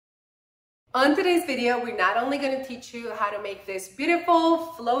On today's video, we're not only going to teach you how to make these beautiful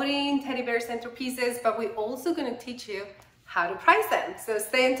floating teddy bear centerpieces, but we're also going to teach you how to price them. So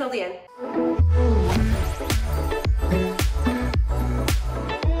stay until the end.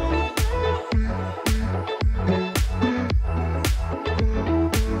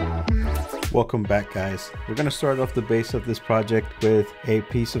 Welcome back, guys. We're going to start off the base of this project with a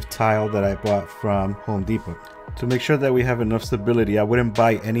piece of tile that I bought from Home Depot. To make sure that we have enough stability, I wouldn't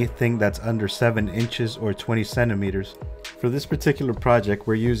buy anything that's under 7 inches or 20 centimeters. For this particular project,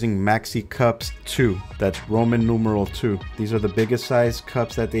 we're using Maxi cups 2. That's Roman numeral 2. These are the biggest size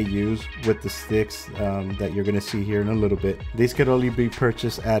cups that they use with the sticks that you're going to see here in a little bit. These could only be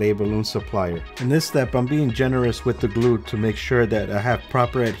purchased at a balloon supplier. In this step, I'm being generous with the glue to make sure that I have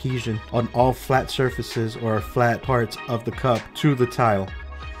proper adhesion on all flat surfaces or flat parts of the cup to the tile.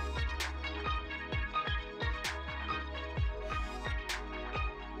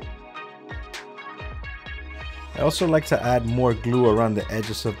 I also like to add more glue around the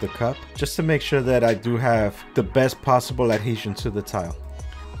edges of the cup just to make sure that I do have the best possible adhesion to the tile.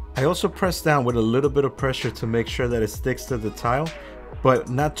 I also press down with a little bit of pressure to make sure that it sticks to the tile, but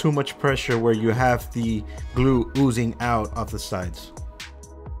not too much pressure where you have the glue oozing out of the sides.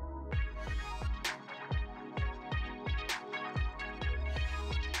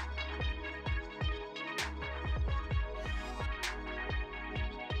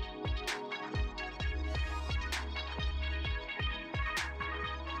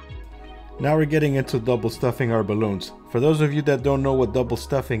 Now we're getting into double stuffing our balloons. For those of you that don't know what double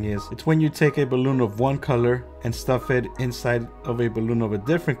stuffing is, it's when you take a balloon of one color and stuff it inside of a balloon of a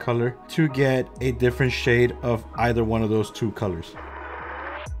different color to get a different shade of either one of those two colors.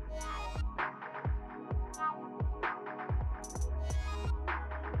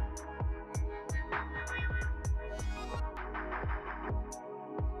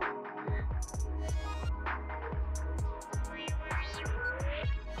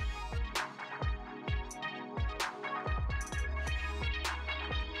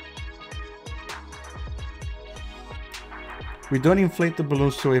 We don't inflate the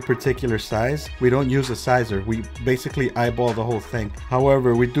balloons to a particular size. We don't use a sizer. We basically eyeball the whole thing.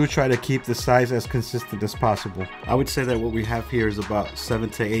 However, we do try to keep the size as consistent as possible. I would say that what we have here is about 7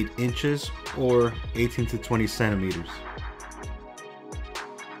 to 8 inches or 18 to 20 centimeters.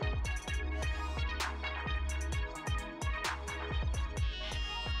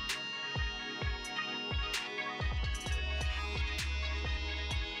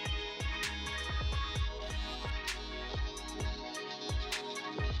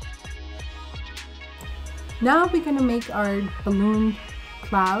 Now we're going to make our balloon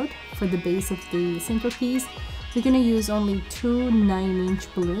cloud for the base of the centerpiece. We're going to use only 2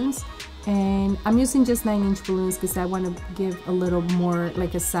 9-inch balloons, and I'm using just 9-inch balloons because I want to give a little more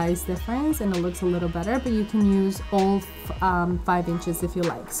like a size difference and it looks a little better, but you can use all 5 inches if you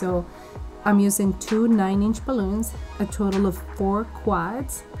like. So I'm using 2 9-inch balloons, a total of 4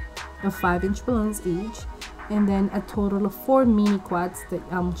 quads of 5-inch balloons each, and then a total of 4 mini quads that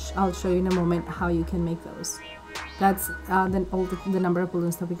I'll show you in a moment how you can make those. That's then all the number of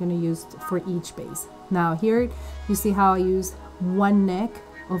balloons that we're going to use for each base. Now here you see how I use one neck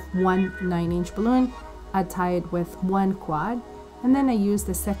of 1 9-inch balloon. I tie it with 1 quad, and then I use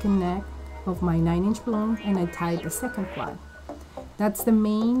the second neck of my 9-inch balloon and I tie the second quad. That's the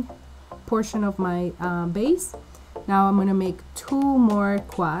main portion of my base. Now I'm going to make 2 more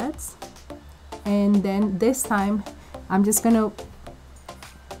quads, and then this time I'm just gonna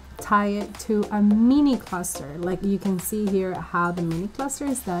tie it to a mini cluster. Like you can see here how the mini cluster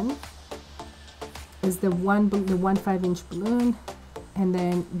is done. Is the one 5-inch balloon, and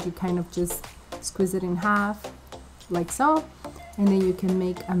then you kind of just squeeze it in half like so, and then you can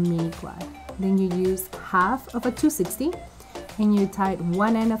make a mini quad. Then you use half of a 260 and you tie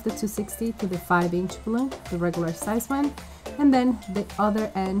one end of the 260 to the 5-inch balloon, the regular size one, and then the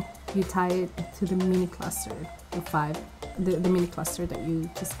other end you tie it to the mini cluster, the mini cluster that you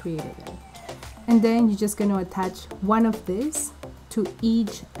just created. And then you're just going to attach one of these to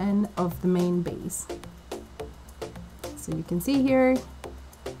each end of the main base. So you can see here,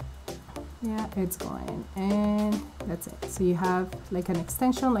 yeah, it's going, and that's it. So you have like an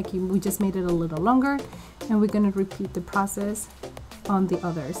extension, we just made it a little longer, and we're going to repeat the process on the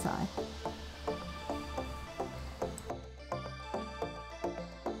other side.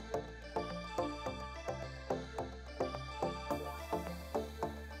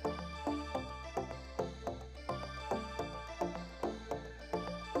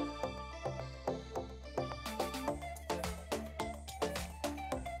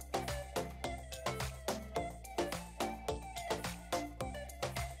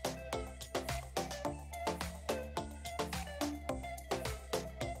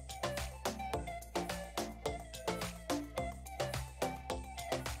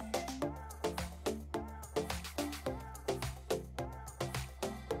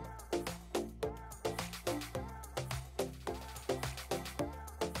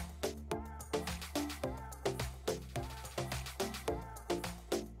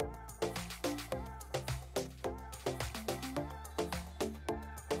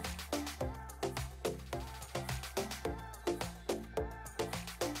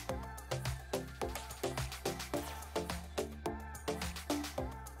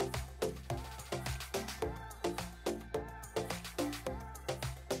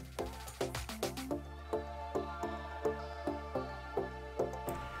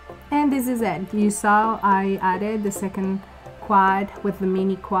 And this is it. You saw I added the second quad with the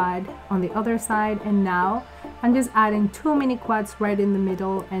mini quad on the other side, and now I'm just adding 2 mini quads right in the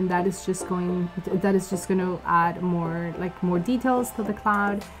middle, and that is just going to add more details to the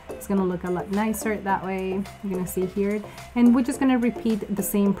cloud. It's going to look a lot nicer that way. You're going to see here, and we're just going to repeat the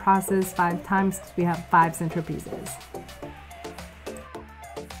same process 5 times because we have 5 centerpieces.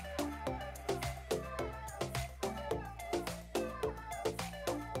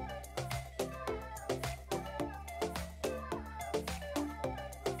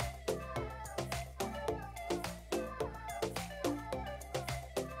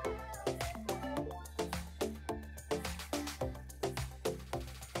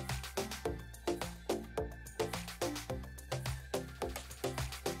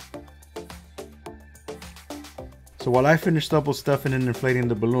 So while I finish double stuffing and inflating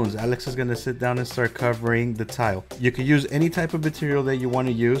the balloons, Alex is going to sit down and start covering the tile. You can use any type of material that you want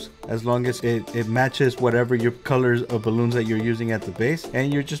to use as long as it matches whatever your colors of balloons that you're using at the base,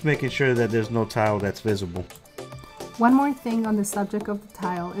 and you're just making sure that there's no tile that's visible. One more thing on the subject of the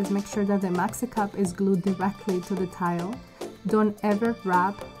tile is make sure that the Maxi cup is glued directly to the tile. Don't ever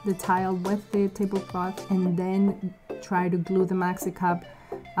wrap the tile with the tablecloth and then try to glue the Maxi cup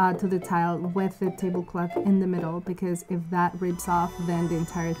to the tile with the tablecloth in the middle, because if that rips off, then the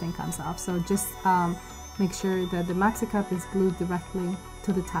entire thing comes off. So just make sure that the Maxi cup is glued directly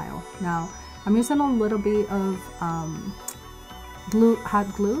to the tile. Now I'm using a little bit of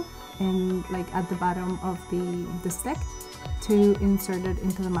hot glue and like at the bottom of the stick to insert it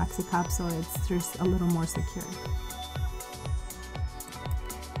into the Maxi cup so it's just a little more secure.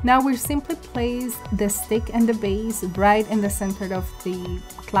 Now we simply place the stick and the base right in the center of the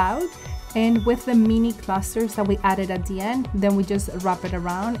cloud, and with the mini clusters that we added at the end, then we just wrap it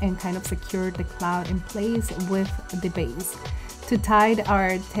around and kind of secure the cloud in place with the base. To tie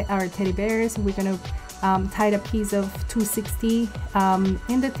our teddy bears, we're going to tie a piece of 260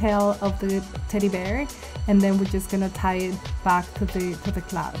 in the tail of the teddy bear, and then we're just going to tie it back to the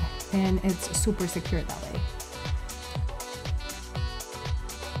cloud, and it's super secure that way.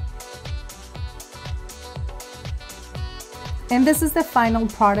 And this is the final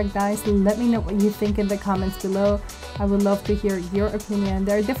product, guys. Let me know what you think in the comments below. I would love to hear your opinion.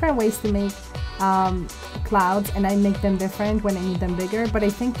 There are different ways to make clouds, and I make them different when I need them bigger, but I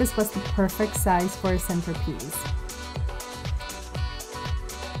think this was the perfect size for a centerpiece.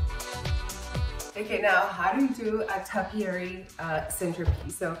 Okay, now how do you do a Topiary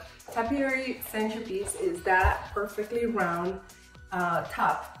centerpiece? So Topiary centerpiece is that perfectly round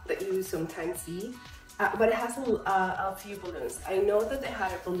top that you sometimes see. But it has a few balloons. I know that they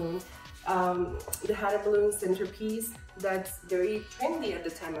had a balloon centerpiece that's very trendy at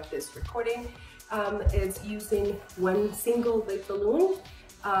the time of this recording. It's using one single big balloon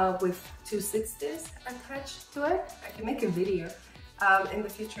with 2 60s attached to it. I can make a video in the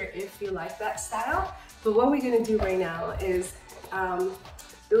future if you like that style. But what we're gonna do right now is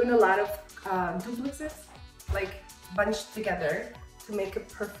doing a lot of duplexes, like bunched together to make a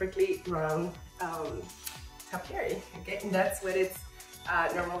perfectly round Topiary, okay? And that's what it's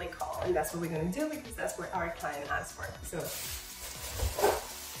normally called, and that's what we're going to do because that's what our client asked for. So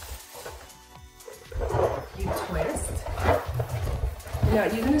you twist. Now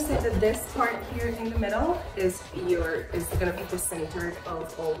you're going to say that this part here in the middle is going to be the center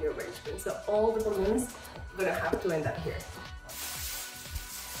of all your arrangements. So all the balloons are going to have to end up here.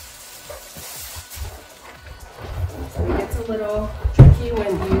 So it gets a little tricky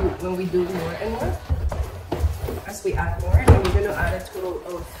when we do more and more. As we add more, and we're going to add a total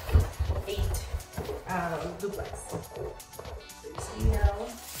of 8 duplex. So you see now,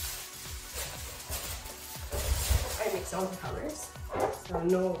 I mix all the colors, so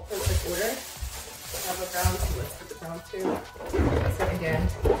no perfect order. I have a brown, so let's put the brown too. So again,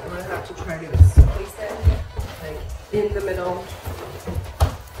 I'm going to have to try to place it like in the middle.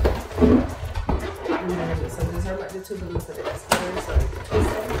 And then, so these are the 2 balloons that it is color, so I can twist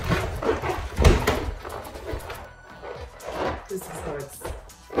them. This is how it's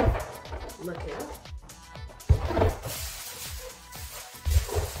looking.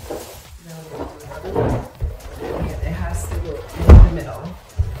 Now we'll do another one. Again, it has to go in the middle.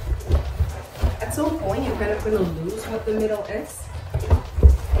 At some point, you're kind of going to lose what the middle is.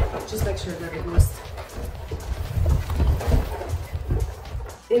 Just make sure that it goes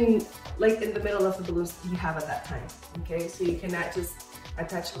in the middle of the balloons you have at that time. Okay, so you cannot just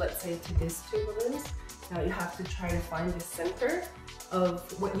attach, let's say, to these 2 balloons. Now you have to try to find the center of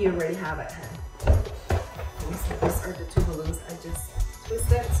what you already have at hand. Okay, so these are the 2 balloons I just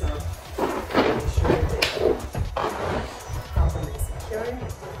twisted, so make sure they're properly secure.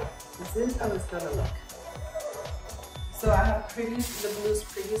 This is how it's gonna look. So I have the blues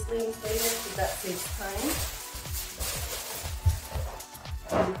previously inflated, so that saves time.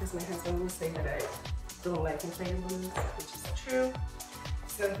 Because my husband will say that I don't like inflated balloons, which is true.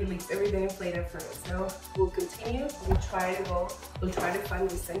 So he leaves everything inflated for me. So we'll continue. We'll try to find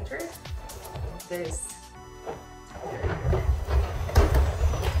the center of this.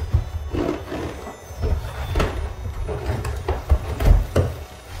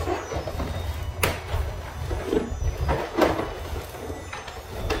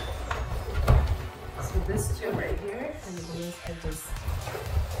 So this two right here, and the balloons I just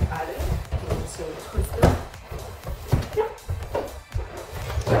added. So twist it.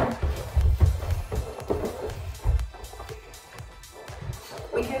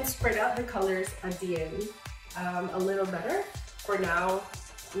 We can spread out the colors at the end a little better. For now,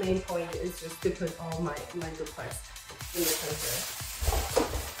 main point is just to put all my duplex in the center.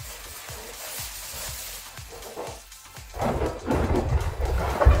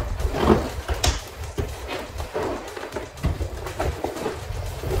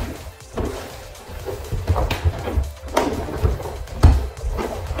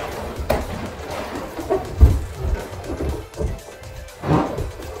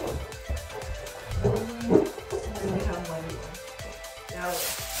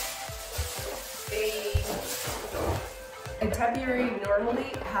 A topiary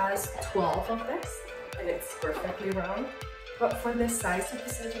normally has 12 of this, and it's perfectly round. But for the size of the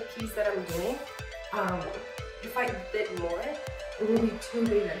centerpiece that I'm doing, if I did more, it will be too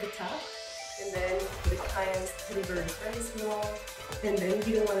big at the top, and then the client's delivery is very small. And then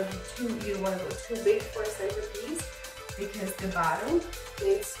you don't want to go too big for a centerpiece, because the bottom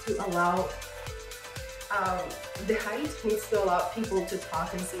needs to allow the height needs to allow people to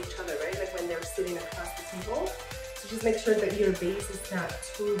talk and see each other, right? Like when they're sitting across the table. So just make sure that your base is not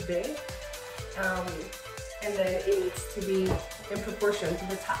too big. And then it needs to be in proportion to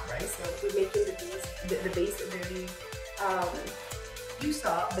the top, right? So we're making the base very, you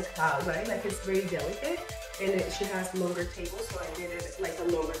saw the cloud, right? Like it's very delicate, and she has longer tables, so I did it like a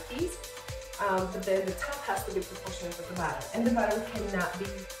longer piece. But then the top has to be proportionate with the bottom, and the bottom cannot be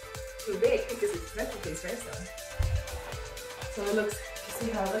too big because it's centerpiece, right? So it looks, you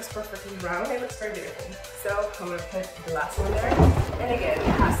see how it looks perfectly round? It looks very beautiful. So I'm gonna put the last one there, and again,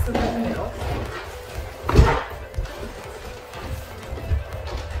 it has to be in the middle.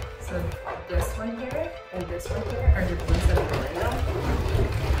 So this one here and this one here are the ones that I'm doing right now.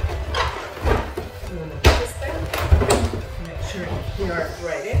 I'm gonna put this thing, make sure you are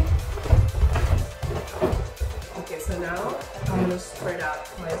right in. Okay, so now I'm gonna spread out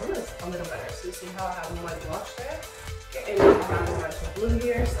my blues a little better. So you see how I have my blush there? Okay, and you have a bunch of blue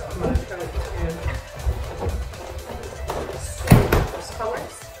here, so I'm gonna try to those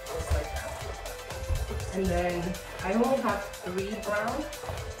colors, just like that. And then I only have 3 brown,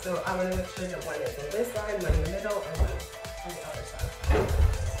 so I'm gonna make sure that one is on this side, one in the middle, and one on the other side.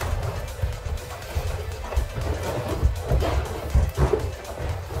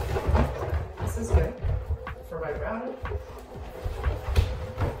 This is good for my brown.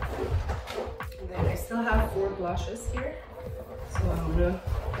 And then I still have 4 blushes here, so I'm gonna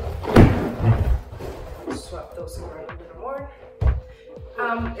swap those around a little more.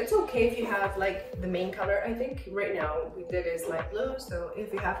 It's okay if you have like the main color. I think right now we did is light blue, so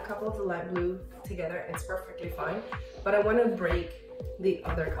if you have a couple of the light blue together, it's perfectly fine. But I want to break the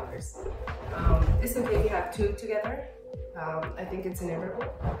other colors. It's okay if you have 2 together. I think it's inevitable,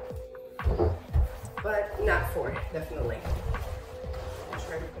 but not 4, definitely. I'll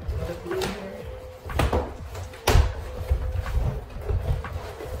try to put the blue here.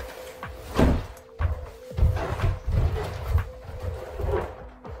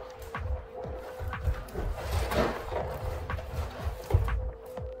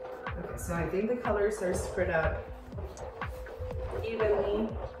 So I think the colors are spread out evenly,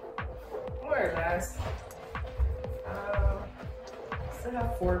 more or less. Still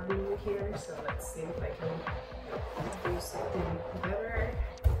have 4 blue here, so let's see if I can do something better.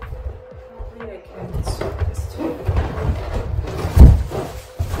 Hopefully I can swap this too.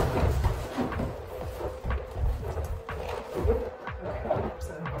 Okay,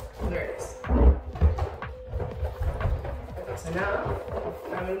 so there it is. Okay, so now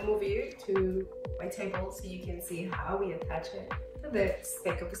I'm going to move you to my table so you can see how we attach it to the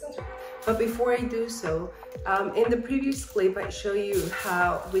stick of the center. But before I do so, in the previous clip I show you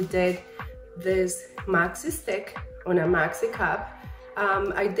how we did this Maxi stick on a Maxi cup.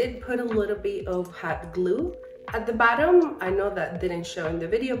 I did put a little bit of hot glue at the bottom. I know that didn't show in the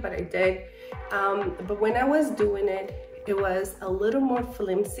video, but I did. But when I was doing it, it was a little more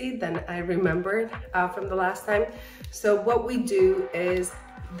flimsy than I remembered from the last time. So what we do is,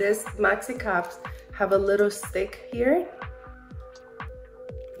 this Maxi cups have a little stick here,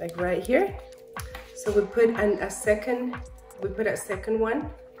 like right here. So we put a second one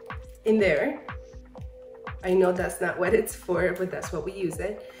in there. I know that's not what it's for, but that's what we use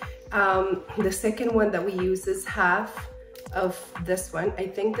it. The second one that we use is half of this one. I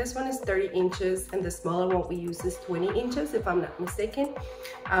think this one is 30 inches and the smaller one we use is 20 inches if I'm not mistaken.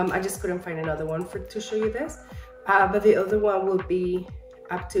 I just couldn't find another one to show you this. But the other one will be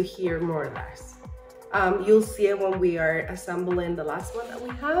up to here more or less. You'll see it when we are assembling the last one that we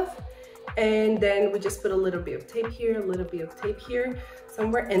have. And then we just put a little bit of tape here, a little bit of tape here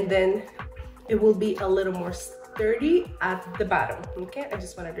somewhere, and then it will be a little more sturdy at the bottom. Okay, I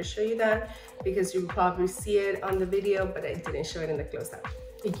just wanted to show you that because you probably see it on the video, but I didn't show it in the close-up.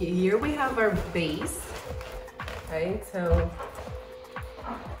 Okay, here we have our base, right? So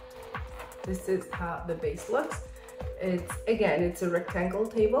this is how the base looks. It's a rectangle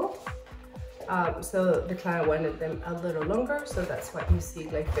table. So the client wanted them a little longer, so that's why you see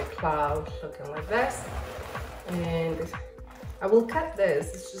like the cloud looking like this. And I will cut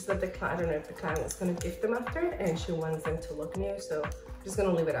this. It's just that the client, I don't know if the client was going to gift them after, and she wants them to look new, so I'm just going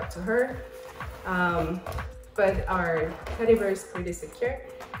to leave it up to her. But our teddy bear is pretty secure,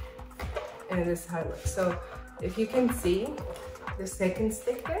 and this is how it looks. So if you can see the second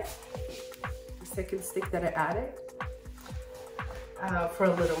stick there, the second stick that I added, for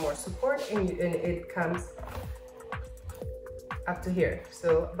a little more support, and it comes up to here,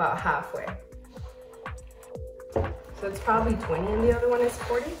 so about halfway. So it's probably 20 and the other one is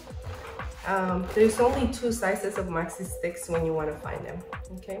 40. There's only 2 sizes of Maxi sticks when you want to find them,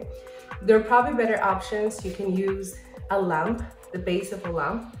 okay? There are probably better options. You can use a lamp, the base of a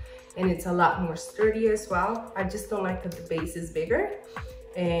lamp, and it's a lot more sturdy as well. I just don't like that the base is bigger,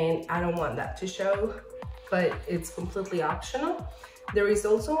 and I don't want that to show, but it's completely optional. There is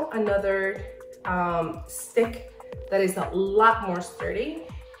also another stick that is a lot more sturdy,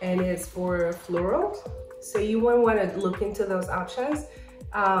 and it's for florals. So you won't want to look into those options,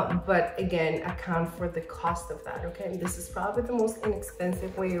 but again, account for the cost of that, okay? This is probably the most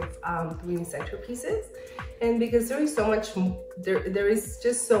inexpensive way of doing centerpieces. And because there is so much, there is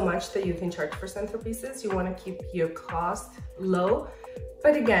just so much that you can charge for centerpieces, you want to keep your cost low,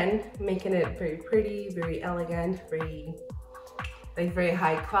 but again, making it very pretty, very elegant, very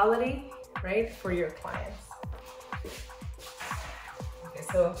high quality, right, for your clients. Okay,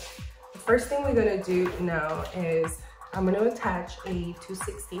 so the first thing we're gonna do now is I'm gonna attach a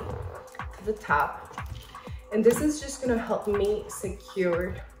 260 to the top, and this is just gonna help me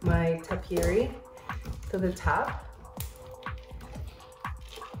secure my topiary to the top.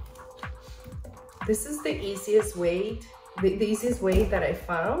 This is the easiest way, the easiest way that I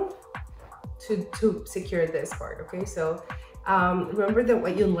found to secure this part, okay? So remember that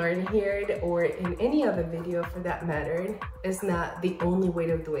what you learn here, or in any other video for that matter, is not the only way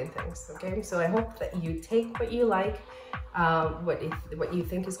of doing things, okay? So I hope that you take what you like, what you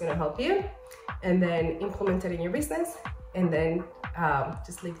think is going to help you, and then implement it in your business, and then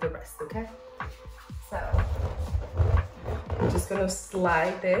just leave the rest, okay? So I'm just going to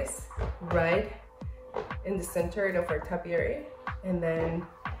slide this right in the center of our topiary, and then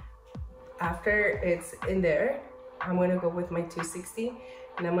after it's in there, I'm gonna go with my 260,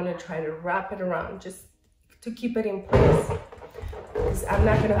 and I'm gonna try to wrap it around just to keep it in place, because I'm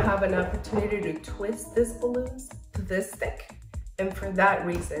not gonna have an opportunity to twist this balloons to this stick, and for that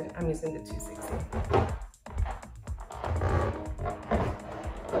reason, I'm using the 260.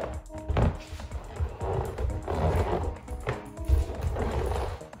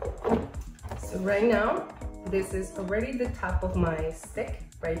 So right now, this is already the top of my stick,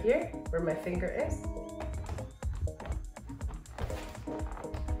 right here, where my finger is.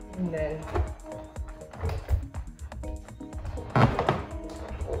 And then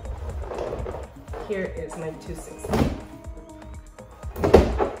here is my 260.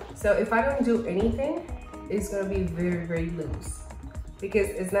 So if I don't do anything, it's gonna be very, very loose because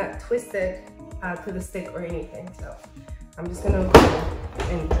it's not twisted to the stick or anything. So I'm just gonna go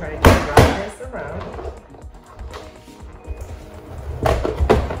and try to wrap this around.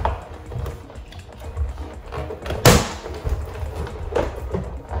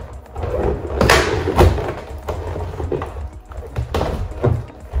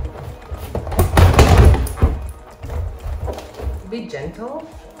 Be gentle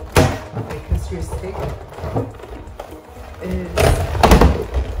because your stick is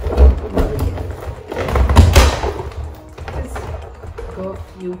really good. Just go a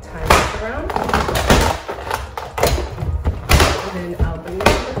few times around. then I'll bring it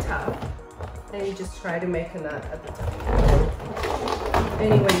to the top and you just try to make a knot at the top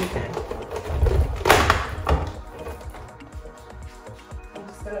any way you can. I'm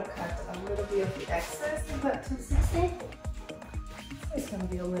just gonna cut a little bit of the excess of that 260. It's gonna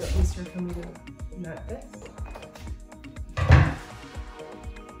be a little easier for me to knot this.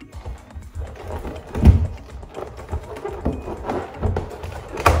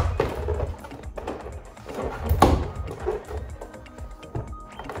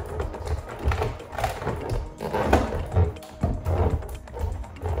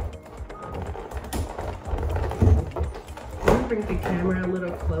 Bring the camera a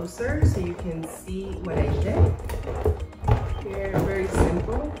little closer so you can see what I did. Here, very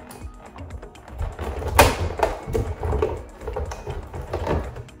simple.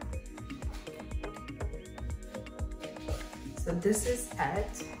 So this is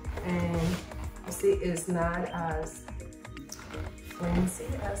it, and you see it's not as flimsy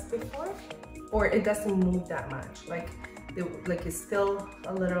as before, or it doesn't move that much. Like it's still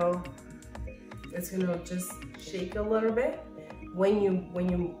a little. It's gonna just shake a little bit when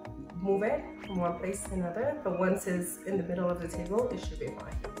you move it from one place to another, but once it's in the middle of the table, it should be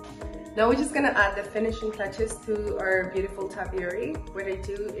fine. Now we're just gonna add the finishing touches to our beautiful topiary. What I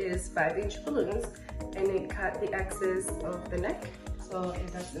do is 5-inch balloons and then cut the excess of the neck so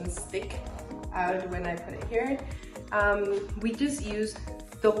it doesn't stick out when I put it here. We just use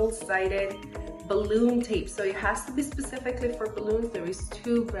double-sided balloon tape, so it has to be specifically for balloons. There is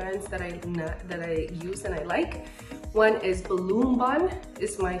 2 brands that I use and I like. One is Balloon Bun,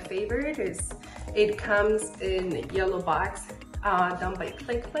 is my favorite. It comes in yellow box done by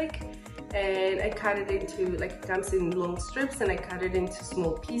Click Click, and I cut it into, like, it comes in long strips and I cut it into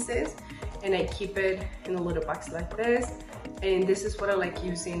small pieces and I keep it in a little box like this, and this is what I like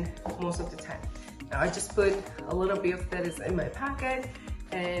using most of the time. Now I just put a little bit of that is in my pocket,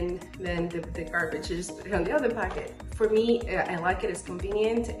 and then the garbage is put it on the other pocket. For me, I like it, it's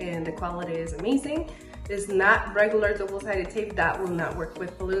convenient and the quality is amazing. It's not regular double-sided tape, that will not work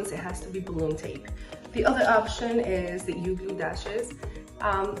with balloons, it has to be balloon tape. The other option is the U-Glue dashes.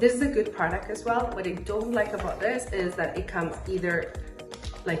 This is a good product as well. What I don't like about this is that it comes either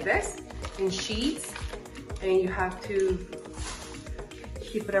like this, in sheets, and you have to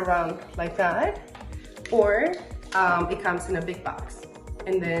keep it around like that, or it comes in a big box.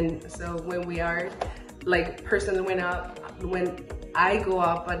 And then, so when we are, like, personally when I go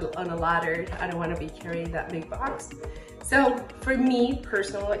up on a ladder, I don't want to be carrying that big box. So for me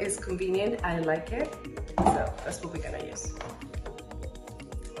personally, it's convenient, I like it, so that's what we're gonna use.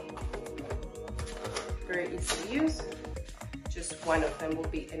 Very easy to use, just one of them will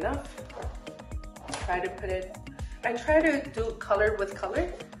be enough. I try to do color with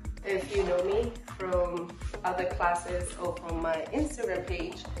color. If you know me from other classes or from my Instagram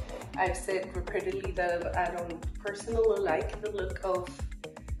page, I've said repeatedly that I don't personally like the look of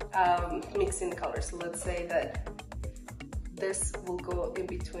mixing the colors. So let's say that this will go in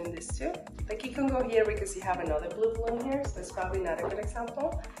between these two. Like, you can go here because you have another blue balloon here, so it's probably not a good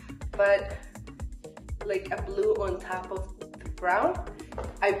example. But like a blue on top of the brown,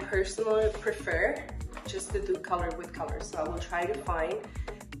 I personally prefer just to do color with color. So I will try to find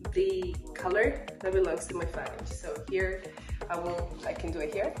the color that belongs to my 5-inch. So here I can do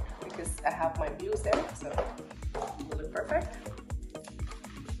it here because I have my blues there, so it will look perfect.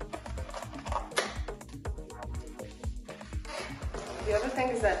 The other thing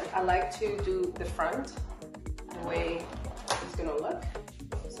is that I like to do the front the way it's gonna look,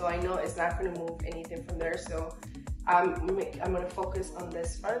 so I know it's not gonna move anything from there. So I'm gonna focus on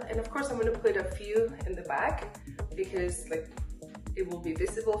this front, and of course I'm gonna put a few in the back because, like, it will be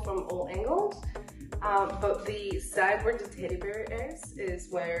visible from all angles. But the side where the teddy bear is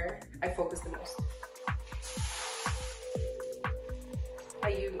where I focus the most.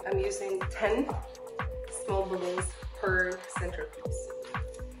 I'm using 10 small balloons per centerpiece.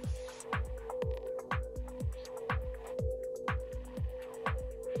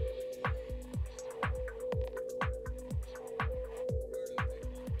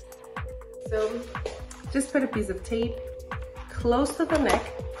 So just put a piece of tape close to the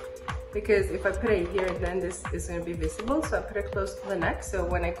neck, because if I put it here, then this is going to be visible. So I put it close to the neck, so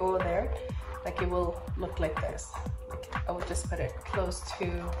when I go there, like, it will look like this. Like, I would just put it close to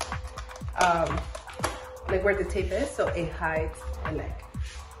like where the tape is, so it hides the neck.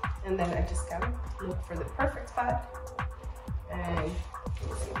 And then I just gotta look for the perfect spot. And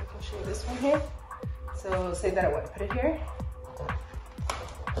let's see if I can show you this one here. So say that I want to put it here.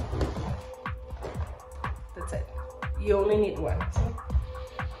 That's it. You only need one. See?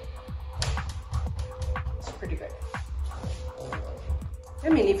 It's pretty good. I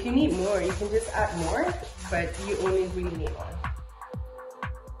mean, if you need more, you can just add more, but you only really need one.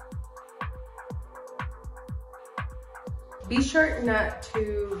 Be sure not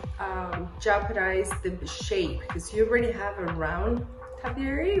to jeopardize the shape, because you already have a round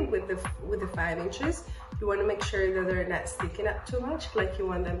topiary with the 5 inches. You want to make sure that they're not sticking up too much, like you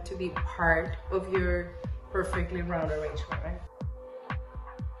want them to be part of your perfectly round arrangement, right?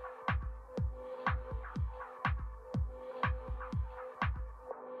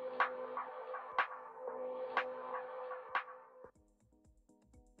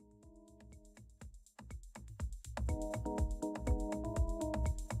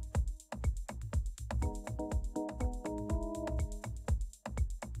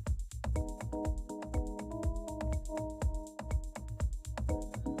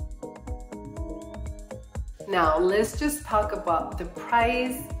 Now, let's just talk about the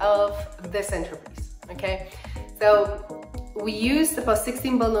price of the centerpiece, okay? So we used about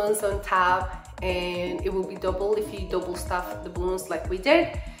 16 balloons on top, and it will be double if you double stuff the balloons like we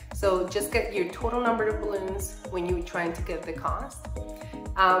did. So just get your total number of balloons when you're trying to get the cost.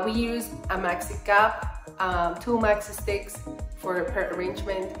 We used a Maxi cap, 2 Maxi sticks per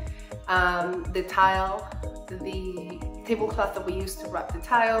arrangement, the tile, the tablecloth that we used to wrap the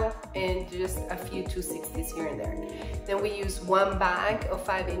tile, and just a few 260s here and there. Then we use 1 bag of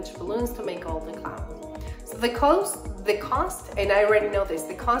 5-inch balloons to make all the clowns. So the cost, and I already know this,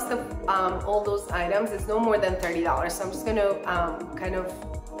 the cost of all those items is no more than $30. So I'm just gonna kind of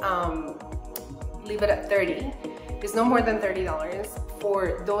leave it at 30. It's no more than $30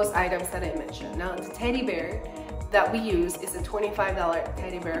 for those items that I mentioned. Now, the teddy bear that we use is a $25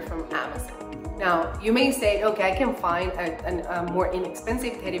 teddy bear from Amazon. Now, you may say, okay, I can find a more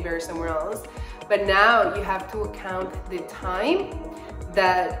inexpensive teddy bear somewhere else, but now you have to account the time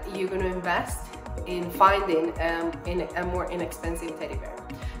that you're gonna invest in finding a more inexpensive teddy bear.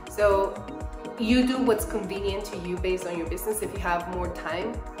 So you do what's convenient to you based on your business. If you have more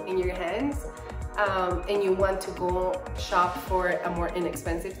time in your hands and you want to go shop for a more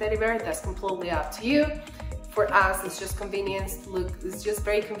inexpensive teddy bear, that's completely up to you. For us, it's just convenience. It's just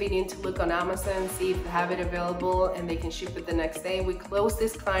very convenient to look on Amazon, see if they have it available, and they can ship it the next day. We closed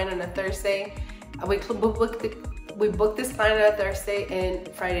this client on a Thursday. We booked this client on a Thursday, and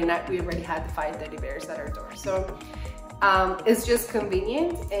Friday night we already had the 5 teddy bears at our door. So it's just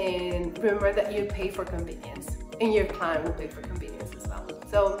convenient, and remember that you pay for convenience, and your client will pay for convenience as well.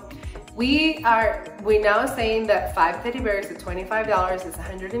 So we're now saying that 5 teddy bears at $25 is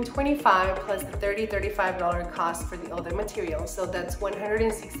 $125 plus the $35 cost for the other materials, so that's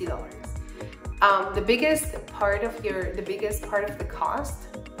 $160. The biggest part of the cost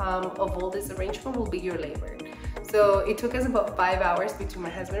of all this arrangement will be your labor. So it took us about 5 hours between my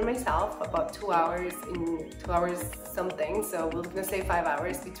husband and myself, about 2 hours and 2 hours something. So we're gonna say 5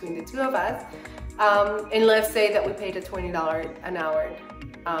 hours between the two of us. And let's say that we paid a $20 an hour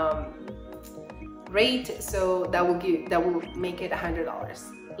rate, so that will make it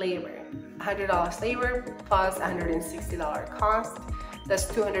 $100 labor. $100 labor plus $160 cost. That's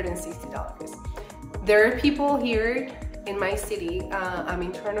 $260. There are people here in my city, I'm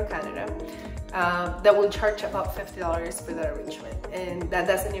in Toronto, Canada, that will charge about $50 for that arrangement, and that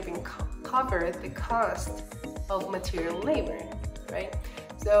doesn't even cover the cost of material labor, right?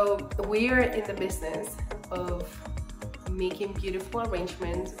 So we are in the business of making beautiful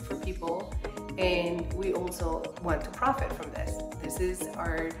arrangements for people, and we also want to profit from this. This is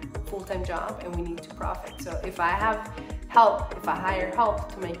our full-time job, and we need to profit. So if I have help, if I hire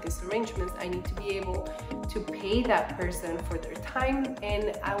help to make these arrangements, I need to be able to pay that person for their time,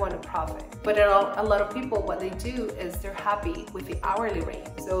 and I want to profit. But a lot of people, what they do is they're happy with the hourly rate.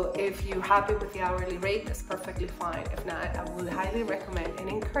 So if you're happy with the hourly rate, that's perfectly fine. If not, I would highly recommend and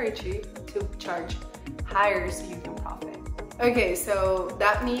encourage you to charge higher so you can profit. Okay, so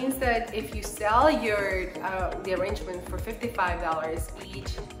that means that if you sell the arrangement for $55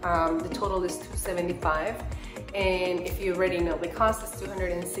 each, the total is $275, and if you already know the cost is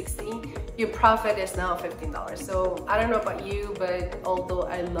 $260, your profit is now $15. So I don't know about you, but although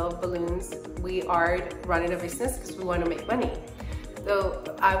I love balloons, we are running a business because we want to make money. So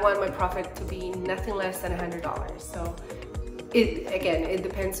I want my profit to be nothing less than $100. So it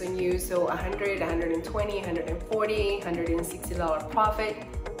depends on you. So $100, $120, $140, $160 profit,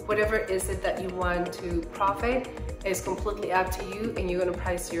 whatever is it that you want to profit is completely up to you, and you're going to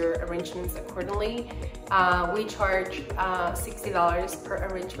price your arrangements accordingly. We charge $60 per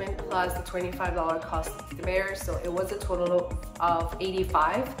arrangement plus the $25 cost of the bear, so it was a total of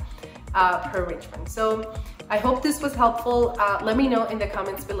 $85 per arrangement. So I hope this was helpful. Let me know in the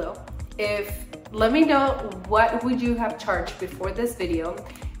comments below if Let me know what would you have charged before this video,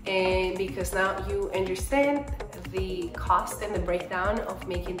 and because now you understand the cost and the breakdown of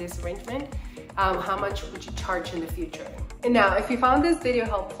making this arrangement, how much would you charge in the future? And now, if you found this video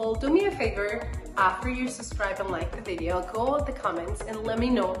helpful, do me a favor. After you subscribe and like the video, go in the comments and let me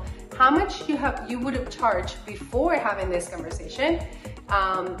know how much you would have charged before having this conversation.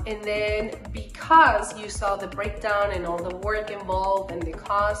 And then, because you saw the breakdown and all the work involved and the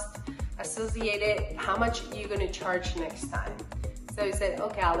cost associated, how much you're gonna charge next time. So you said,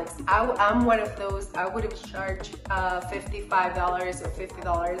 okay, Alex, I'm one of those. I would have charged $55 or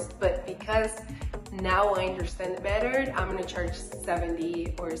 $50, but because now I understand it better, I'm gonna charge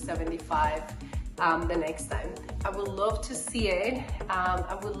 $70 or $75 the next time. I would love to see it.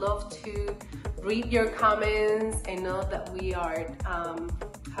 I would love to read your comments and know that we are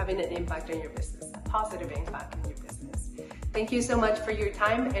having an impact on your business, a positive impact on your business. Thank you so much for your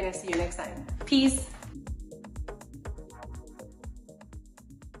time, and I'll see you next time. Peace.